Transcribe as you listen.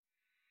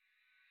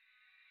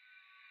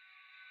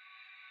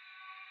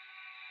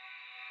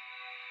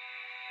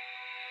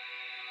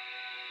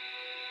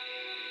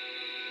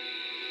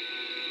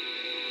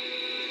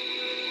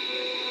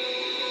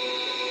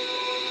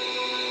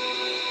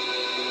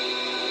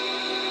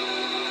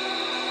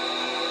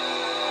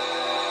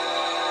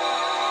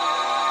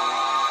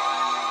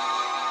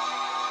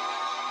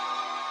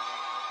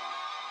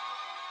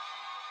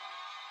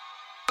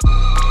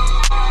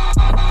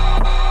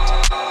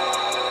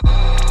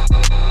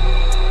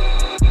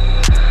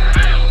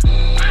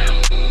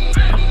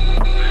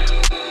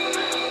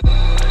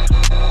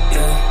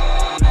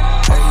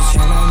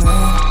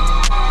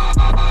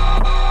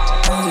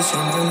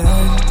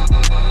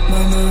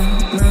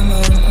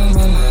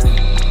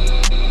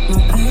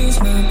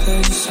my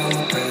pleasures on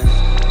my back.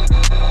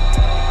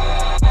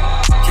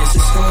 Kiss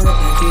his heart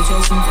like you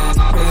just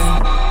invented rain.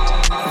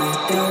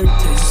 With dirt,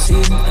 take the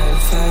season at a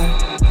fire.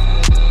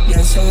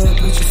 Yes, I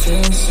put your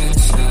feelings in the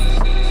sun.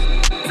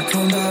 And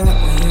come back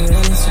when you're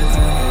ready to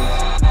go home.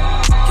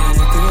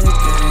 Getting good,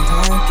 getting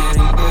hard,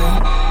 getting bad.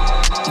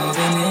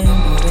 Moving in,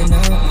 moving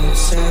out, move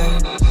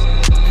aside.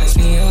 Pass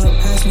me up,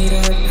 pass me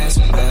that, pass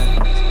it back.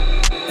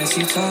 Let's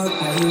see talk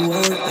while you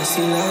work, let's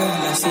see love,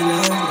 let's see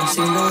love, let's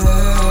see love,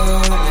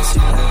 let's see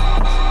love.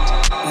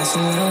 Let's see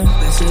love,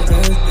 let's see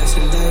earth, let's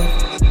see love.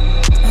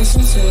 Let's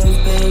see love,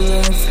 better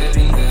love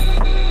every night.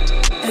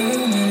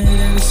 Every minute,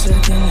 every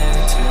second,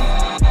 every time.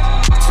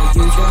 Till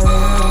you drop,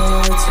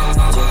 till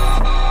I drop.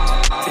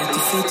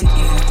 50-50,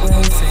 either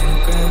way,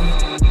 fading ground.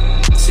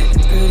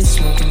 Sitting pretty,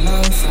 smoking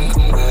loud from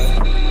Kauai.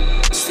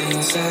 Stay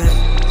inside,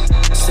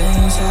 stay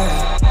inside.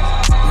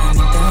 Lay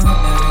me down,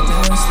 every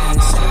night, stay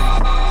inside.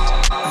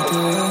 I do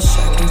rush, I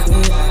can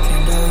quit, I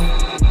can die.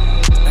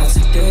 Not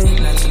today,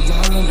 not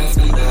tomorrow, not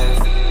for life.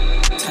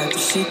 Type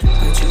of shit to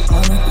put you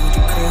on a hood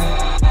to cry.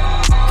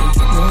 Think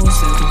it moves,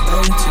 looking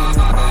back into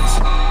my eyes.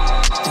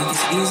 Think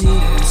it's easy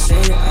to say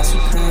it, I'm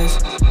surprised.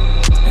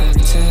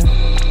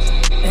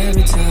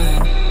 Every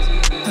time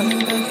I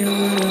look back at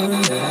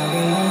what that I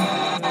belong.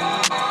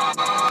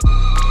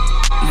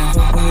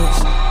 Never was,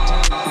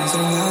 please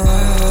don't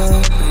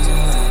lie, please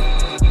don't lie.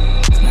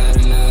 Not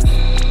enough,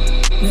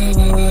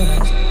 never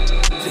was.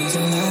 Please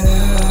don't lie,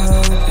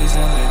 please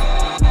don't lie.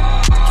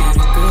 Get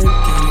it good,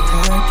 get it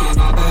high, get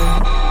it back.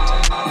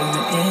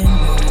 Moving in,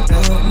 moving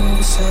out, move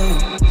aside.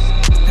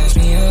 Pass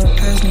me up,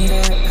 pass me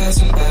that, pass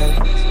it back.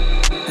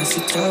 Let's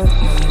see talk,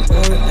 money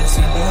work, let's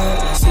see love,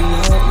 let's see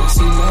love, let's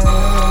see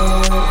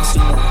love, let's see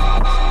love.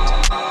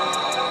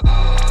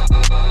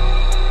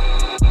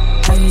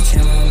 I need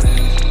you, my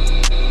man,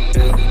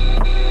 yeah.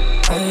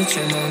 I need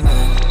you, my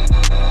man.